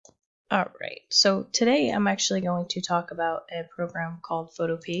Alright, so today I'm actually going to talk about a program called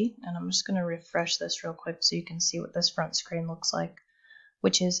Photopea, and I'm just going to refresh this real quick so you can see what this front screen looks like,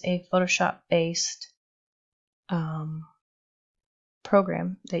 which is a Photoshop-based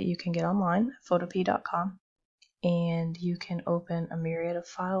program that you can get online, photopea.com, and you can open a myriad of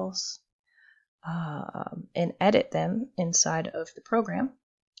files and edit them inside of the program.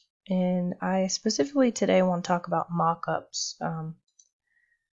 And I specifically today want to talk about mockups.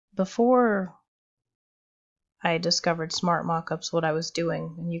 Before I discovered smart mockups, what I was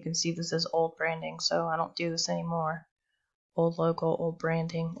doing, and you can see this is old branding, so I don't do this anymore. Old logo, old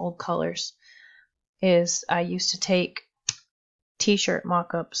branding, old colors. Is I used to take t-shirt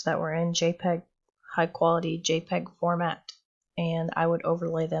mockups that were in JPEG, high quality JPEG format, and I would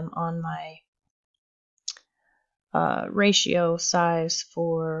overlay them on my ratio size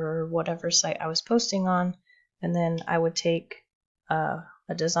for whatever site I was posting on, and then I would take a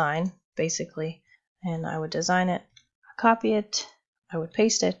design basically, and I would design it, copy it, I would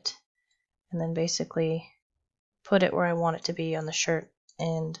paste it, and then basically put it where I want it to be on the shirt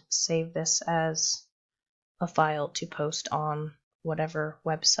and save this as a file to post on whatever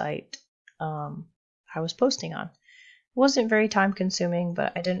website I was posting on. It wasn't very time consuming,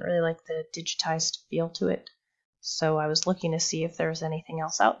 but I didn't really like the digitized feel to it, so I was looking to see if there was anything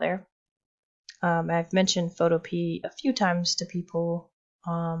else out there. I've mentioned Photopea a few times to people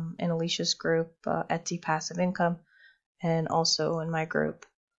in Alicia's group, Etsy Passive Income, and also in my group.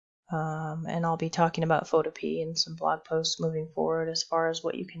 And I'll be talking about Photopea in some blog posts moving forward as far as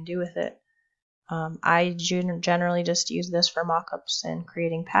what you can do with it. I generally just use this for mockups and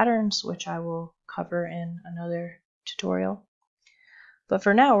creating patterns, which I will cover in another tutorial. But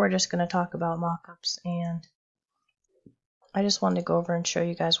for now, we're just going to talk about mockups, and I just wanted to go over and show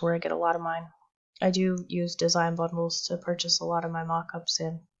you guys where I get a lot of mine. I do use design bundles to purchase a lot of my mockups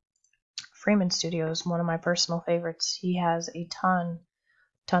in. Freeman Studios, one of my personal favorites. He has a ton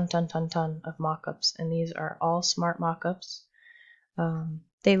of mockups, and these are all smart mockups.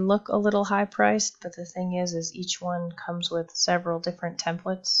 They look a little high priced, but the thing is each one comes with several different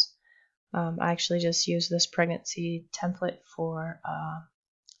templates. I actually just used this pregnancy template for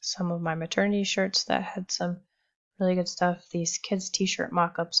some of my maternity shirts that had some really good stuff. These kids t-shirt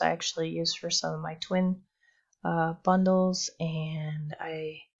mockups I actually use for some of my twin bundles, and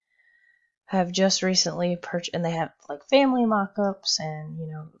I have just recently purchased, and they have like family mockups and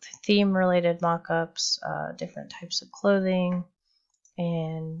theme related mockups, different types of clothing,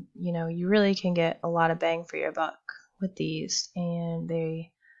 and you really can get a lot of bang for your buck with these, and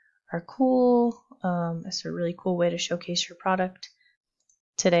they are cool. It's a really cool way to showcase your product.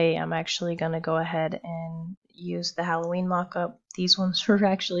 Today I'm actually going to go ahead and use the Halloween mockup. These ones were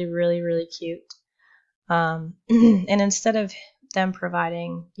actually really cute. And instead of them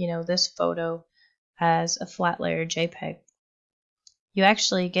providing, this photo as a flat layer JPEG, you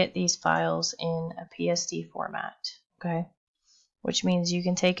actually get these files in a PSD format, okay? Which means you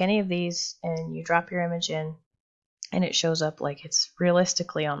can take any of these and you drop your image in, and it shows up like it's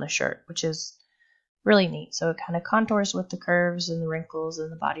realistically on the shirt, which is really neat. So it kind of contours with the curves and the wrinkles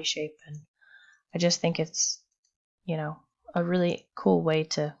and the body shape, and I just think it's, a really cool way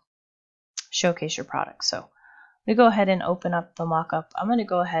to showcase your product. So we go ahead and open up the mockup. I'm going to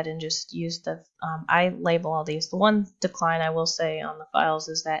go ahead and just use the, I label all these. The one decline I will say on the files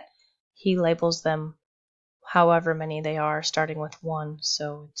is that he labels them however many they are, starting with 1.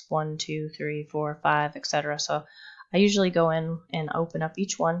 So it's 1, 2, 3, 4, 5, etc. So I usually go in and open up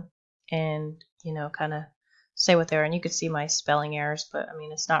each one and, kind of say what they are. And you could see my spelling errors, but I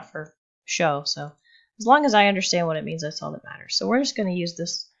mean, it's not for show. So as long as I understand what it means, that's all that matters. So we're just going to use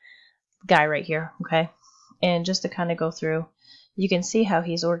this guy right here, okay? And just to kind of go through, you can see how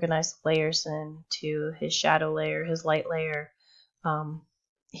he's organized the layers into his shadow layer, his light layer.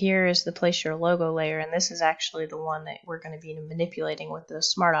 Here is the place your logo layer, and this is actually the one that we're going to be manipulating with the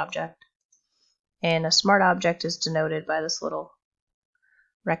smart object. And a smart object is denoted by this little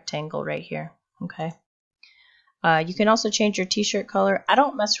rectangle right here, okay? You can also change your t-shirt color. I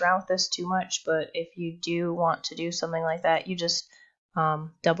don't mess around with this too much, but if you do want to do something like that, you just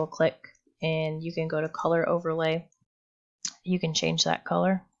double click and you can go to color overlay. You can change that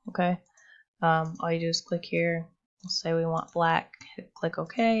color, okay? All you do is click here. We'll say we want black, click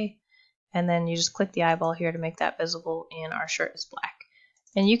OK, and then you just click the eyeball here to make that visible, and our shirt is black.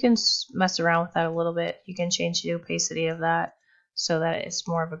 And you can mess around with that a little bit. You can change the opacity of that so that it's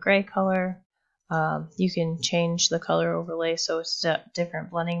more of a gray color. You can change the color overlay so it's different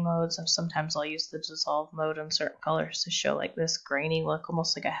blending modes. And sometimes I'll use the dissolve mode on certain colors to show like this grainy look,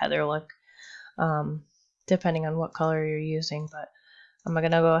 almost like a heather look, depending on what color you're using. But I'm going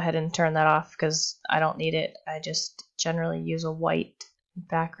to go ahead and turn that off because I don't need it. I just generally use a white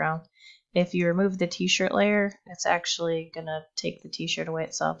background. If you remove the t-shirt layer, it's actually going to take the t-shirt away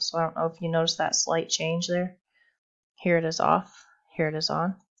itself. So I don't know if you notice that slight change there. Here it is off. Here it is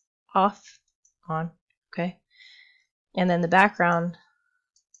on. Off. On. Okay. And then the background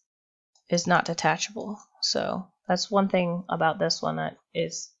is not detachable. So that's one thing about this one that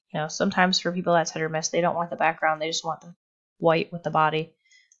is, sometimes for people that's hit or miss, they don't want the background. They just want the white with the body.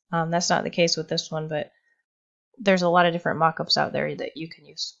 That's not the case with this one, but there's a lot of different mockups out there that you can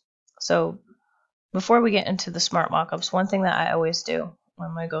use. So before we get into the smart mockups, one thing that I always do when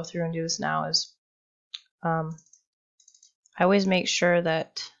I'm going to go through and do this now is I always make sure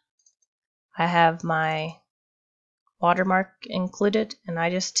that I have my watermark included, and I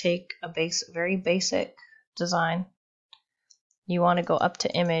just take a very basic design. You want to go up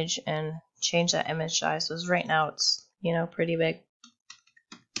to image and change that image size. So right now it's pretty big.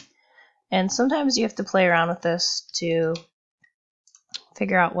 And sometimes you have to play around with this to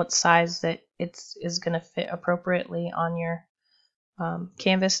figure out what size that is going to fit appropriately on your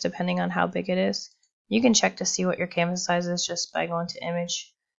canvas, depending on how big it is. You can check to see what your canvas size is just by going to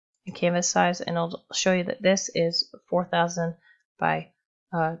image and canvas size, and it'll show you that this is 4000 by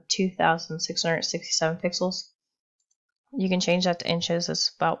 2667 pixels. You can change that to inches.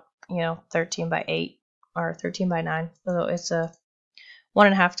 It's about 13 by 8 or 13 by 9, so it's a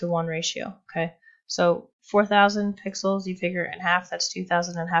 1.5 to 1 ratio. Okay, so 4000 pixels, you figure in half, that's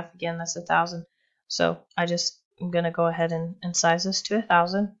 2000, and half again, that's 1000. So I'm gonna go ahead and size this to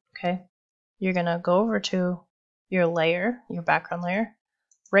 1000. Okay, you're gonna go over to your layer, your background layer,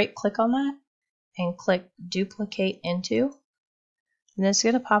 right click on that and click duplicate into, and it's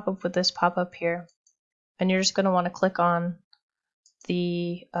going to pop up with this pop up here, and you're just going to want to click on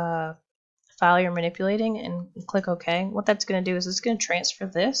the file you're manipulating and click OK. What that's going to do is it's going to transfer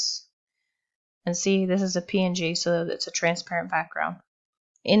this, and see, this is a PNG, so it's a transparent background,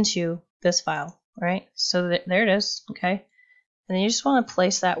 into this file, right? So there it is. Okay, and then you just want to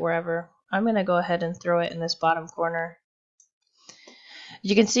place that wherever. I'm going to go ahead and throw it in this bottom corner.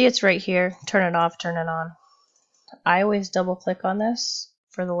 You can see it's right here. Turn it off, turn it on. I always double click on this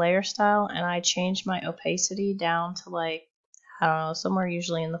for the layer style, and I change my opacity down to, like, I don't know, somewhere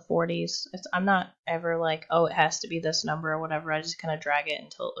usually in the 40s. I'm not ever like, oh, it has to be this number or whatever. I just kind of drag it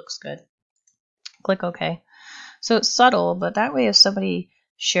until it looks good. Click OK. So it's subtle, but that way if somebody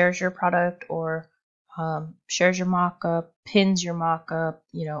shares your product or shares your mock-up, pins your mock-up,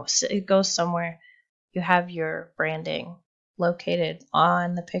 it goes somewhere, you have your branding located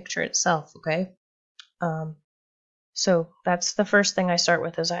on the picture itself. Okay, so that's the first thing I start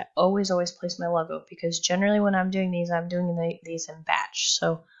with, is I always place my logo, because generally when I'm doing these, I'm doing these in batch.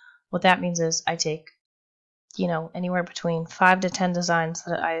 So what that means is I take anywhere between 5 to 10 designs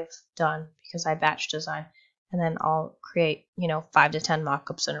that I've done, because I batch design, and then I'll create 5 to 10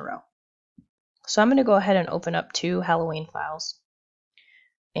 mockups in a row. So I'm going to go ahead and open up 2 Halloween files,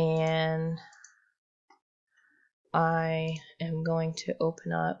 and I am going to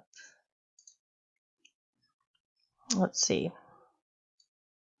open up, let's see,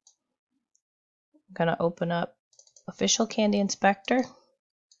 I'm going to open up Official Candy Inspector,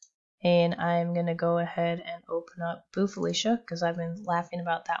 and I'm going to go ahead and open up Boo Felicia, because I've been laughing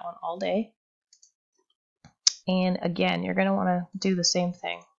about that one all day. And again, you're going to want to do the same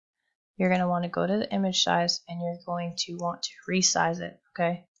thing. You're going to want to go to the image size, and you're going to want to resize it.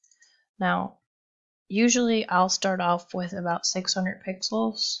 Okay, now usually I'll start off with about 600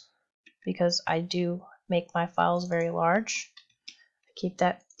 pixels, because I do make my files very large. I keep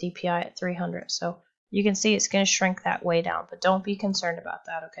that DPI at 300, so you can see it's going to shrink that way down, but don't be concerned about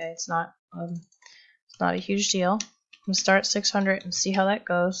that. Okay, it's not a huge deal. I'm going to start at 600 and see how that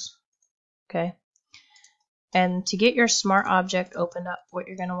goes. Okay, and to get your smart object opened up, what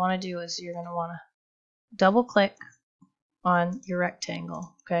you're going to want to do is you're going to want to double click on your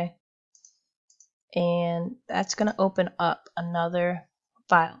rectangle. Okay, and that's going to open up another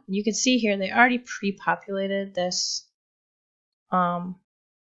file. You can see here they already pre-populated this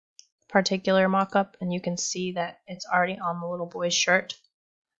particular mockup, and you can see that it's already on the little boy's shirt.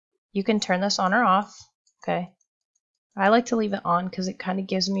 You can turn this on or off. Okay, I like to leave it on because it kind of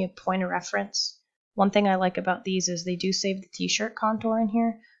gives me a point of reference. One thing I like about these is they do save the t-shirt contour in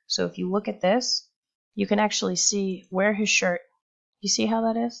here, so if you look at this, you can actually see where his shirt, you see how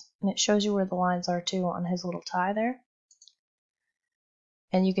that is? And it shows you where the lines are too on his little tie there.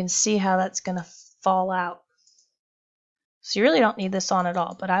 And you can see how that's going to fall out. So you really don't need this on at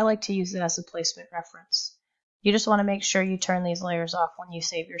all, but I like to use it as a placement reference. You just want to make sure you turn these layers off when you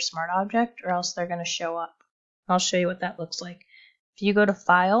save your smart object, or else they're going to show up. I'll show you what that looks like. If you go to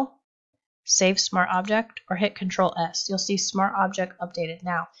File, Save Smart Object, or hit Control S, you'll see Smart Object updated.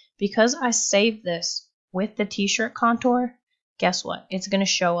 Now, because I saved this with the t-shirt contour, guess what? It's going to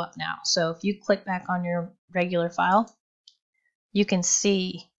show up now. So if you click back on your regular file, you can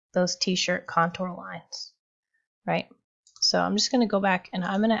see those t-shirt contour lines, right? So I'm just going to go back and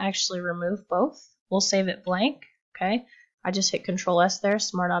I'm going to actually remove both. We'll save it blank, okay? I just hit Control S there,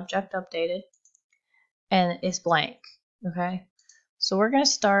 Smart Object updated, and it's blank, okay? So we're going to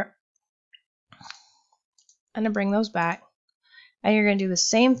start. I'm going to bring those back, and you're going to do the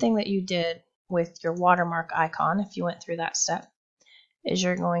same thing that you did with your watermark icon if you went through that step. Is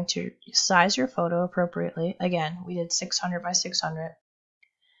you're going to size your photo appropriately. Again, we did 600 by 600.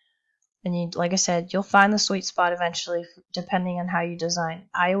 And you, like I said, you'll find the sweet spot eventually depending on how you design.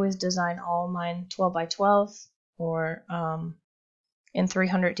 I always design all mine 12 by 12 or in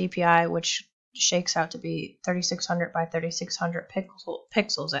 300 DPI, which shakes out to be 3600 by 3600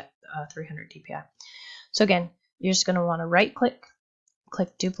 pixels at 300 DPI. So again, you're just going to want to right click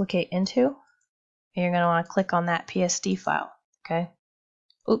duplicate into, and you're going to want to click on that PSD file, okay?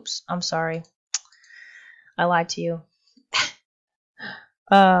 Oops, I'm sorry. I lied to you.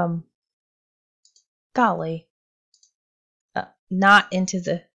 Golly. Not into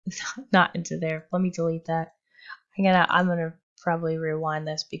there. Let me delete that. I'm gonna probably rewind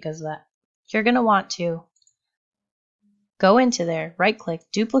this because of that. You're gonna want to go into there, right click,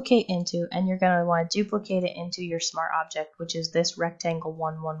 duplicate into, and you're gonna want to duplicate it into your smart object, which is this rectangle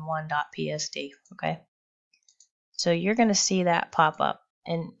 111.psd. Okay. So you're gonna see that pop up.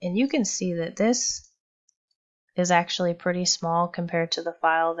 And you can see that this is actually pretty small compared to the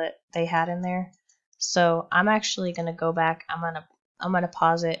file that they had in there. So I'm actually going to go back. I'm going to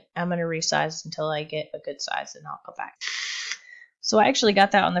pause it. I'm going to resize until I get a good size, and I'll go back. So I actually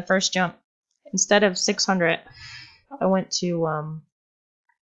got that on the first jump. Instead of 600, I went to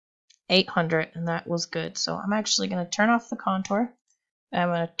 800, and that was good. So I'm actually going to turn off the contour. And I'm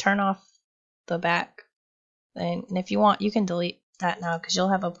going to turn off the back. And if you want, you can delete that now because you'll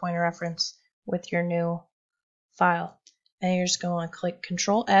have a point of reference with your new file. And you're just going to click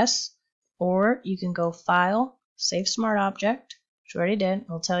Control S, or you can go File, Save Smart Object, which we already did.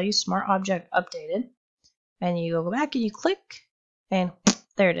 It'll tell you Smart Object updated. And you go back and you click, and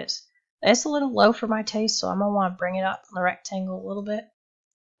there it is. It's a little low for my taste, so I'm going to want to bring it up on the rectangle a little bit.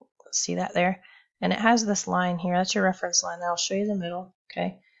 See that there? And it has this line here. That's your reference line. That'll show you the middle.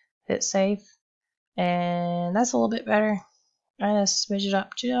 Okay. Hit Save. And that's a little bit better. I'm going to smidge it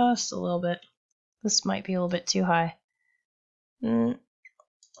up just a little bit. This might be a little bit too high.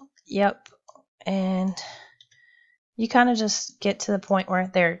 Yep. And you kind of just get to the point where,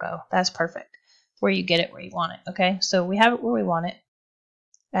 there you go. That's perfect. Where you get it where you want it. Okay. So we have it where we want it.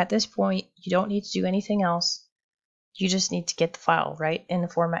 At this point, you don't need to do anything else. You just need to get the file right in the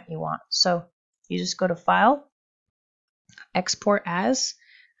format you want. So you just go to File, Export As,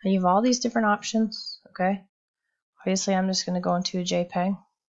 and you have all these different options. Okay. Obviously, I'm just going to go into a JPEG.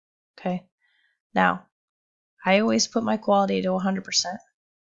 Okay. Now, I always put my quality to 100%.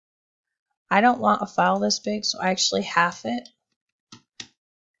 I don't want a file this big, so I actually half it.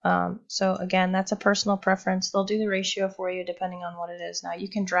 So again, that's a personal preference. They'll do the ratio for you depending on what it is. Now, you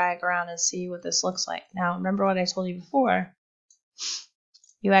can drag around and see what this looks like. Now, remember what I told you before.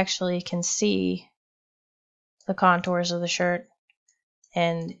 You actually can see the contours of the shirt.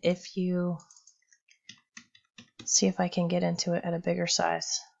 And if you see if I can get into it at a bigger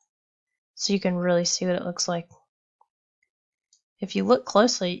size, so you can really see what it looks like. If you look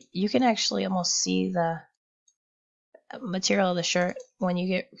closely, you can actually almost see the material of the shirt when you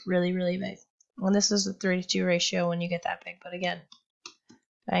get really, really big. When this is a 3:2 ratio when you get that big. But again,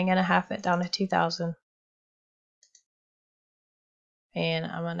 I'm going to half it down to 2000. And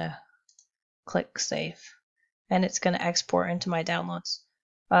I'm going to click Save. And it's going to export into my downloads.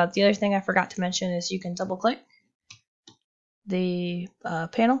 The other thing I forgot to mention is you can double click the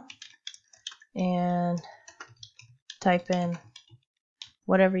panel and type in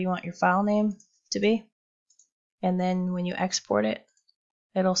whatever you want your file name to be, and then when you export it,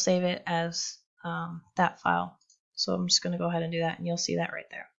 it'll save it as that file. So I'm just going to go ahead and do that, and you'll see that right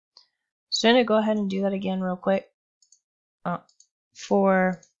there. So I'm going to go ahead and do that again real quick.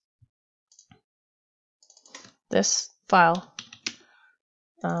 For this file,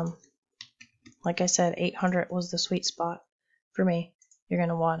 like I said, 800 was the sweet spot for me. You're going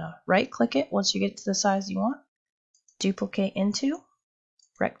to want to right click it once you get to the size you want, duplicate into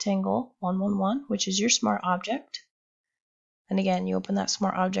rectangle 111, which is your smart object. And again, you open that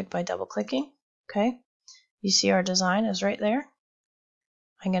smart object by double clicking. Okay. You see our design is right there.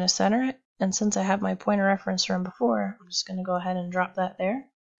 I'm going to center it And since I have my pointer reference from before, I'm just going to go ahead and drop that there.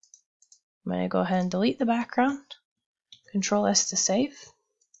 I'm going to go ahead and delete the background. Control S to save.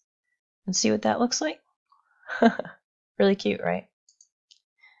 And see what that looks like. Really cute, right?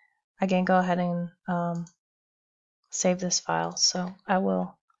 I can go ahead and save this file. So I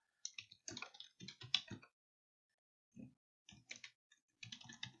will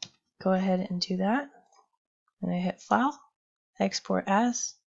go ahead and do that. And I hit File, Export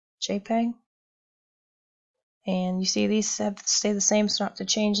as JPEG. And you see these stay the same, so I don't have to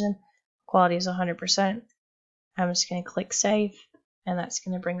change them. Quality is 100%. I'm just going to click Save, and that's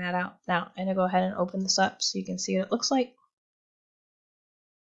going to bring that out. Now, I'm going to go ahead and open this up so you can see what it looks like.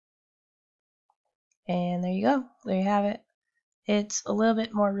 And there you go. There you have it. It's a little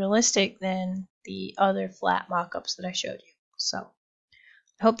bit more realistic than the other flat mock-ups that I showed you. So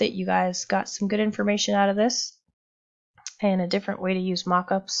I hope that you guys got some good information out of this and a different way to use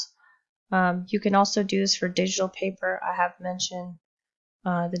mock-ups. You can also do this for digital paper. I have mentioned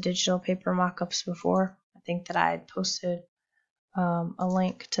the digital paper mock-ups before. I think that I had posted a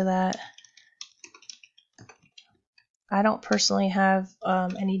link to that. I don't personally have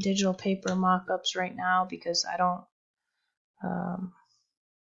any digital paper mock-ups right now because I don't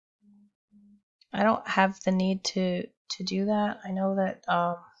have the need to do that. I know that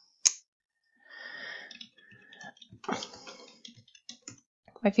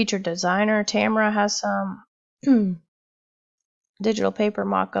my featured designer Tamara has some digital paper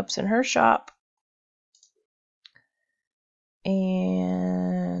mock-ups in her shop,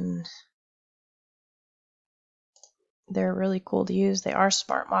 and they're really cool to use. They are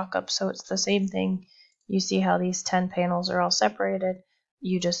smart mock-ups, so it's the same thing. You see how these 10 panels are all separated.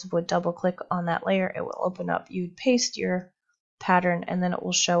 You just would double click on that layer, it will open up. You'd paste your pattern and then it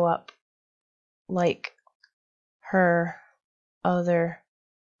will show up like her other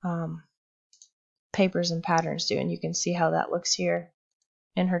papers and patterns do, and you can see how that looks here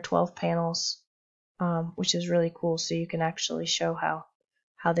in her 12 panels, which is really cool. So you can actually show how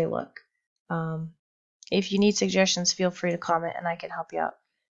they look. If you need suggestions, feel free to comment and I can help you out.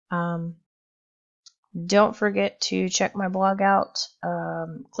 Don't forget to check my blog out.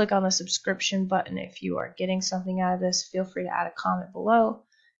 Click on the subscription button if you are getting something out of this. Feel free to add a comment below.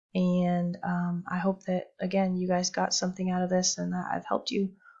 And I hope that, again, you guys got something out of this and that I've helped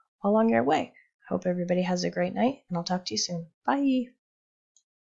you along your way. I hope everybody has a great night, and I'll talk to you soon. Bye!